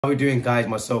How we doing, guys?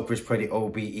 Myself, Chris Preddy,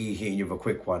 OBE, hitting you with a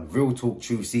quick one. Real talk,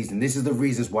 true season. This is the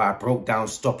reasons why I broke down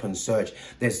stop and search.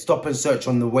 There's stop and search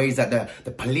on the ways that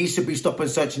the police should be stop and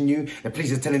searching you. The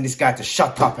police is telling this guy to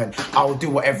shut up and I will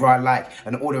do whatever I like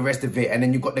and all the rest of it. And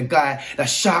then you got the guy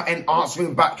that's shouting,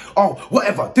 answering back, oh,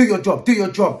 whatever, do your job, do your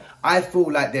job. I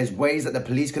feel like there's ways that the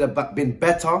police could have been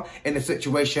better in the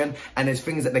situation, and there's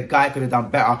things that the guy could have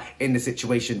done better in the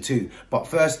situation too. But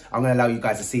first, I'm going to allow you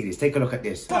guys to see this. Take a look at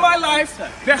this. For my life,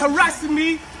 they're harassing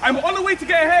me. I'm on the way to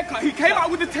get a haircut. He came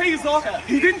out with a taser.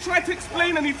 He didn't try to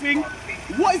explain anything.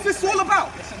 What is this all about?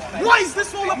 What is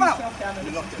this all about?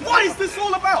 What is this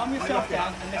all about? Calm yourself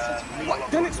down and listen to me.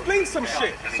 What? Then explain some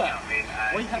shit. Sir,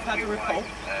 we have had a report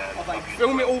of a...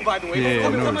 Film it all, by the way.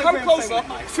 Yeah, come closer.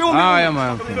 Film it all. Yeah,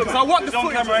 man. Because I want the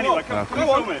footage camera as well. anyway.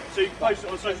 Go on. Film it so you can post it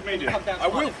on social media. I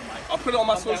will. I'll put it on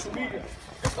my social media.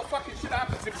 It's the fucking shit that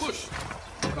happens in Bush.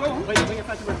 Go on. We have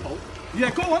had a report. Yeah,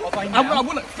 go on. I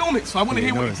want to film it, so I want to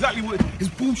hear exactly what his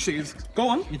bullshit is. Go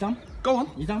on. You done? Go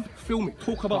on. You done? Film it.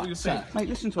 Talk about what you're saying. Mate,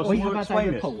 listen to us. We have had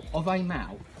a report of a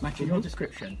male matching your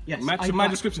description. Yes. Matching my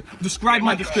description. Describe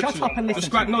my description. Shut up and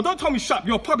listen. No, don't tell me shut.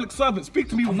 You're a public servant. Speak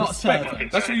to me with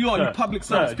respect. That's what you are. You're a public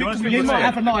servant. Speak to me You with might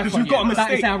respect. have a knife Because on you've got a you. That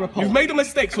mistake. is our report. You've made a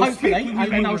mistake. So Hopefully, speak with me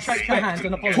and then with I'll shake your hands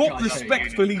and respect. apologise Talk to you.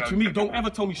 respectfully to me. Don't ever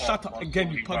tell me shut up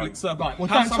again, you public servant. Right, well,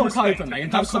 Have don't some talk respect. over me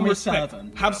and Have don't some call me respect.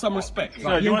 servant. Have some respect. Sir, do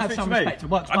you You want to have speak some to me? respect. It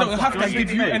works I don't both have to ways.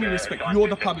 give you any respect. You're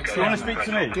the public Do you want to servant.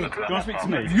 speak to me? Do you want to speak to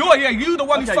me? You're the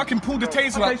one who fucking pulled the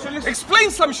taser out. so listen. Explain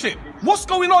some shit. What's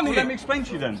going on Well, let me here? explain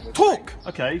to you then. Talk.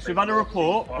 Okay, so we've had a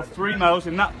report of 3 males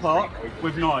in that park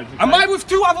with knives. Okay? Am I with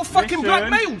 2 other fucking black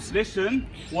males? Listen,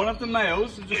 one of the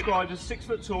males is described as 6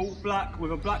 foot tall, black,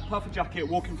 with a black puffer jacket,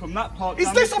 walking from that park. Is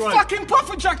down this a road. fucking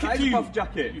puffer jacket That to is a you? puffer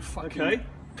jacket. You fucking... Okay.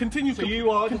 Continue. So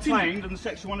you are continue. detained under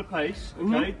section 1 of PACE,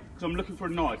 okay? Because I'm looking for a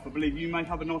knife. I believe you may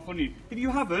have a knife on you. If you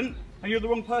haven't, and you're the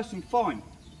wrong person, fine.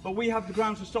 But we have the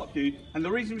grounds to stop you, and the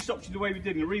reason we stopped you the way we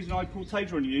did, and the reason I pulled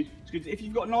taser on you, is because if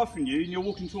you've got a knife on you and you're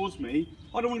walking towards me,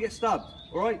 I don't want to get stabbed,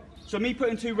 all right? So me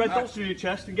putting 2 red dots on your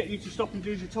chest and getting you to stop and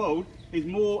do as you're told is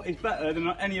better than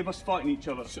any of us fighting each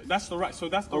other. So that's the right. So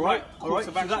that's the All right. right, all right. Course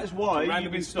of So action. that is why To you've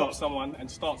randomly been stop stopped. someone and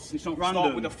start It's not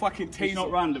random. with a fucking taser. It's not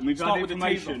random. We've Start had with a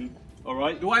information. All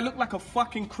right. Do I look like a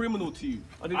fucking criminal to you?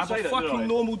 I didn't have say a that, fucking did I?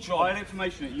 normal I job. had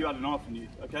information that you had a knife on you.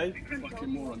 Okay. Fucking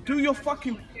moron. Do your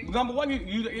fucking number one.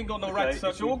 You ain't got no right to Okay, search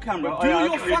it's your me. camera. But do I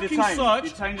your have- you're fucking detained. search.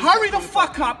 Detained in Hurry the section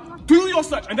fuck up. Do your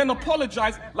search and then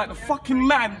apologize like the fucking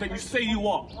man that you say you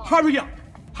are. Hurry up.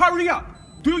 Hurry up.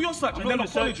 Do your search and then I'm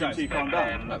not gonna search you apologize. until you calm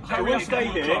down. So Hurry we'll up, stay do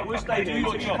your here. job. We'll stay Do here your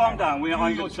until you job. calm down. We Do ain't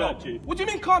your gonna job. search you. What do you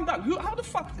mean calm down? How the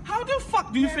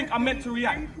fuck do you think I'm meant to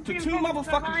react to 2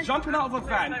 motherfuckers jumping out of a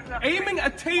van, aiming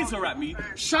a taser at me,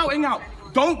 shouting out,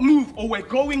 "Don't move or we're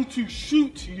going to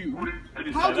shoot you"?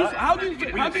 How do you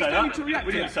expect me to react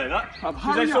We to didn't that? say that. Because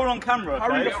Hurry it's all up. on camera, okay?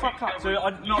 Hurry the fuck up. So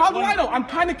How do I know? I'm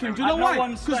panicking. Do you know At why? not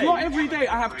one Because stage. not every day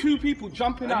I have 2 people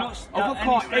jumping out of a at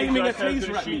car, any stage aiming a I said I was taser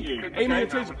gonna at shoot me. you, Aiming a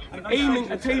okay? taser.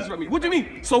 Aiming a taser at me. What do you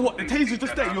mean? So what? The taser's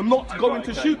just there. You're not going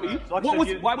to shoot me. Like I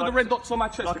said, Why were the red dots on my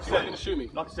chest Like if I you weren't said, going to shoot me?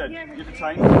 like I said, you're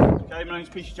detained. Okay, my name's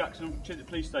Peter Jackson from Chiswick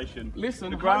Police Station.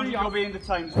 Listen, the ground hurry you're up. being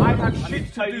detained. I have I need shit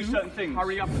to tell to you do. certain things.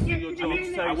 Hurry up and do your job. need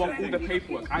to tell I you want all certain the things.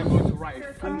 paperwork. I'm going to write a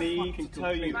I full need fucking to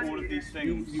tell you complaint. all of these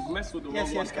things. You've messed with the Yes,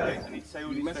 wrong yes, one. go. I need to say all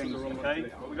You these messed with things, the wrong one okay?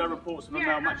 today. We've had reports of a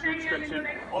male matching your description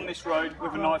on this road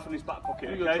with a knife in his back pocket,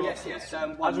 okay? Yes, yes.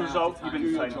 As a result, you've been Do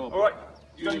your detained. job. Alright,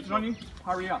 you got anything on you?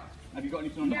 Hurry up. Have you got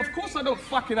anything on you? Of course I don't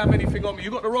fucking have anything on me.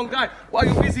 You got the wrong guy. While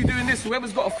you're busy doing this,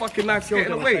 whoever's got a fucking knife's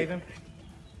getting away.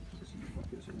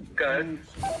 Mate,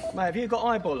 have you got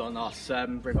eyeball on us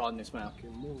regarding this mail?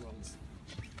 Morons.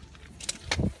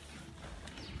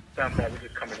 Stand by, we're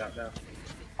just coming out now.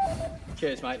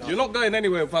 Cheers, mate. You're not going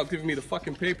anywhere without giving me the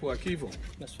fucking paperwork either.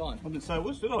 That's fine. I didn't say it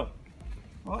was, did I? Alright,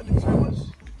 I didn't say it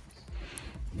was.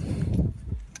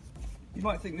 You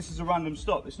might think this is a random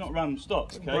stop. It's not a random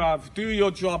stop, okay? Bruv, do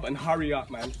your job and hurry up,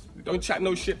 man. Don't chat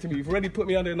no shit to me. You've already put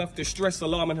me under enough distress,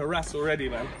 alarm and harass already,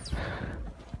 man.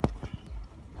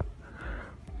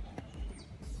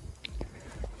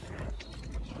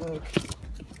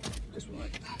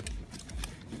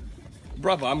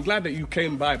 Brother, I'm glad that you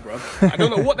came by, bruv. I don't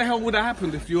know what the hell would have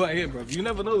happened if you weren't here, bruv. You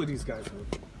never know with these guys,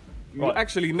 bruv. You Right.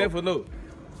 actually never know.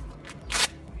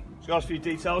 So ask for your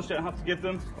details, you don't have to give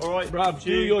them, alright? Bruv,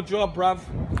 do your job, bruv.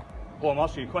 Well, I'm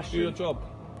asking you a Do question. your job.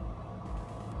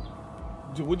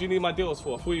 What do you need my deals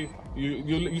for? For you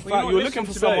not found, you were looking listening for to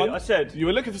me. someone. I said, you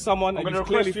were looking for someone, I'm and going you to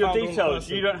clearly request for your found the wrong details.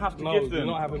 person. You don't have to No, give them. you're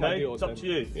not having my okay? deals. It's up then. to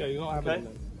you. Yeah, you're not having Okay?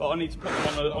 them. But I need to put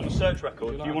them on a search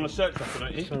record. You want a search record,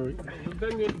 don't you? Sorry.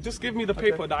 Then just give me the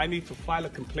paper that I need to file a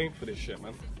complaint for this shit,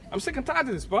 man. I'm sick and tired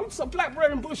of this, bro. I'm just a black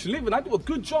bear in bush living. I do a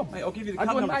good job. Mate, I'll give you the I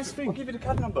cab do a number. nice thing. I'll give you the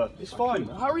cab number. It's fine.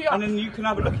 Hurry up. And then you can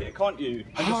have a look at it, can't you?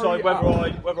 And Hurry decide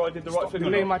up. whether I did the right thing or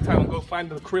Delay not. my time and go find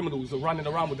the criminals that are running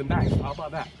around with a knife. How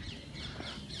about that?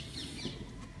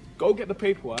 Go get the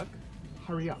paperwork.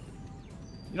 Hurry up.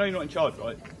 You know you're not in charge,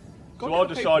 right? Go So get I'll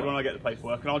the decide paperwork. when I get the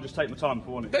paperwork, and I'll just take my time if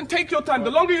I want it. Then take your time.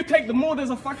 The longer you take, the more there's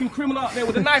a fucking criminal out there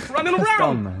with a knife running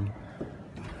around. man.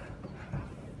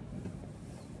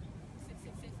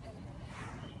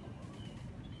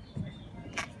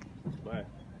 Right.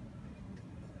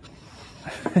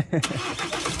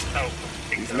 Oh,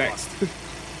 He's next.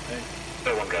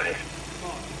 no one go ahead.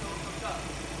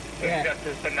 Yeah. You have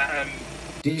to send that,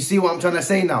 Do you see what I'm trying to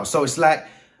say now? So it's like,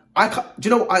 do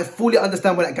you know, I fully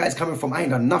understand where that guy's coming from. I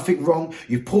ain't done nothing wrong.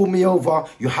 You pulled me over.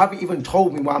 You haven't even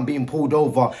told me why I'm being pulled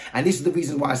over. And this is the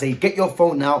reason why I say, get your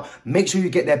phone out. Make sure you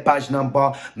get their badge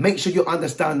number. Make sure you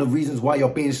understand the reasons why you're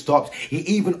being stopped. He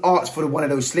even asked for one of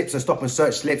those slips, a stop and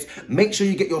search slips. Make sure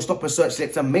you get your stop and search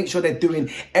slips and make sure they're doing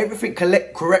everything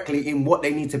correctly in what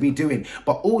they need to be doing.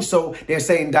 But also, they're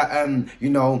saying that, you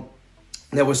know,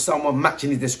 there was someone matching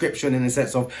his description in the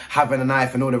sense of having a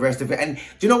knife and all the rest of it. And do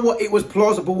you know what? It was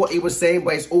plausible what he was saying,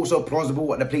 but it's also plausible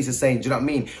what the police are saying. Do you know what I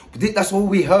mean? That's all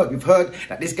we heard. We've heard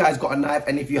that this guy's got a knife,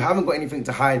 and if you haven't got anything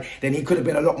to hide, then he could have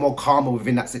been a lot more calmer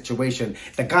within that situation.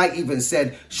 The guy even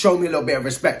said, show me a little bit of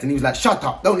respect. And he was like, shut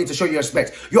up. Don't need to show you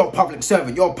respect. You're a public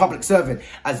servant. You're a public servant.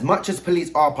 As much as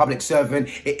police are a public servant,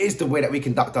 it is the way that we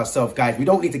conduct ourselves, guys. We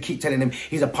don't need to keep telling him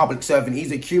he's a public servant.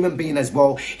 He's a human being as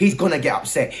well. He's going to get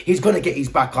upset. He's going to get his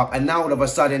back up, and now all of a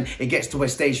sudden it gets to a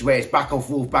stage where it's back and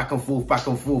forth, back and forth, back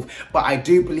and forth. But I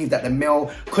do believe that the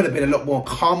male could have been a lot more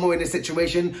calmer in this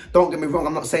situation. Don't get me wrong,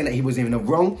 I'm not saying that he was in the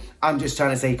wrong. I'm just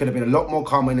trying to say he could have been a lot more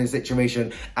calmer in this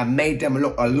situation and made them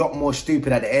look a lot more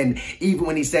stupid at the end. Even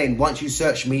when he's saying, once you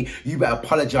search me, you better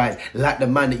apologize like the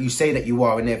man that you say that you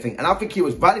are and everything. And I think he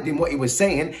was valid in what he was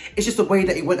saying. It's just the way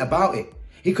that he went about it.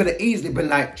 He could have easily been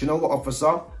like, do you know what,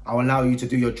 officer? I'll allow you to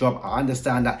do your job. I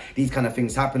understand that these kind of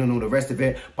things happen and all the rest of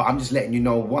it, but I'm just letting you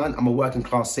know, one, I'm a working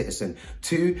class citizen.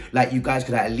 Two, like, you guys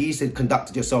could have at least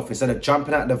conducted yourself instead of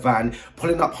jumping out of the van,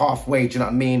 pulling up halfway, do you know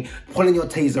what I mean? Pulling your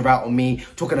taser out on me,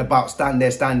 talking about stand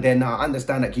there, stand there. Now, I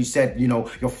understand that you said, you know,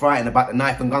 you're frightened about the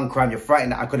knife and gun crime. You're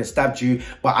frightened that I could have stabbed you,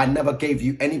 but I never gave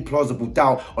you any plausible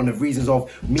doubt on the reasons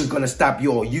of me gonna stab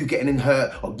you or you getting in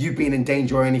hurt or you being in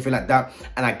danger or anything like that.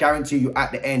 And I guarantee you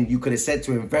at the end, you could have said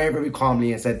to him very, very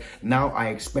calmly and said, now I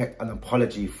expect an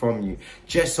apology from you,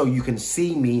 just so you can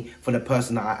see me for the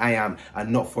person that I am and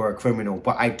not for a criminal.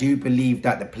 But I do believe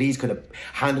that the police could have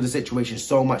handled the situation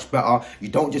so much better. You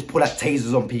don't just pull out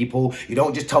tasers on people. You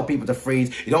don't just tell people to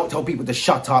freeze. You don't tell people to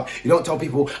shut up. You don't tell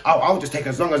people, oh, I'll just take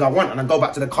as long as I want and then go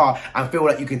back to the car and feel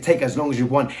like you can take as long as you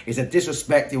want. It's a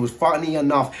disrespect. It was funny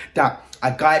enough that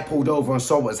a guy pulled over and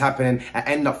saw what was happening and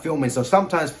ended up filming. So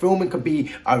sometimes filming could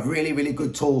be a really, really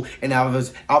good tool in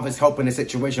others helping the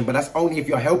situation. But that's only if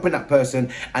you're helping that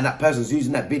person and that person's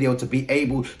using that video to be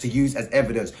able to use as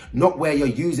evidence. Not where you're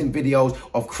using videos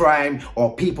of crime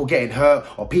or people getting hurt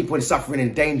or people suffering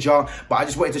in danger. But I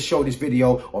just wanted to show this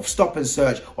video of stop and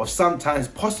search, of sometimes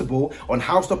possible on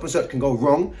how stop and search can go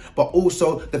wrong, but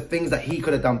also the things that he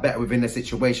could have done better within the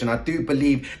situation. I do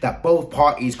believe that both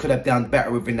parties could have done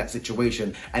better within that situation.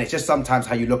 And it's just sometimes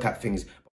how you look at things.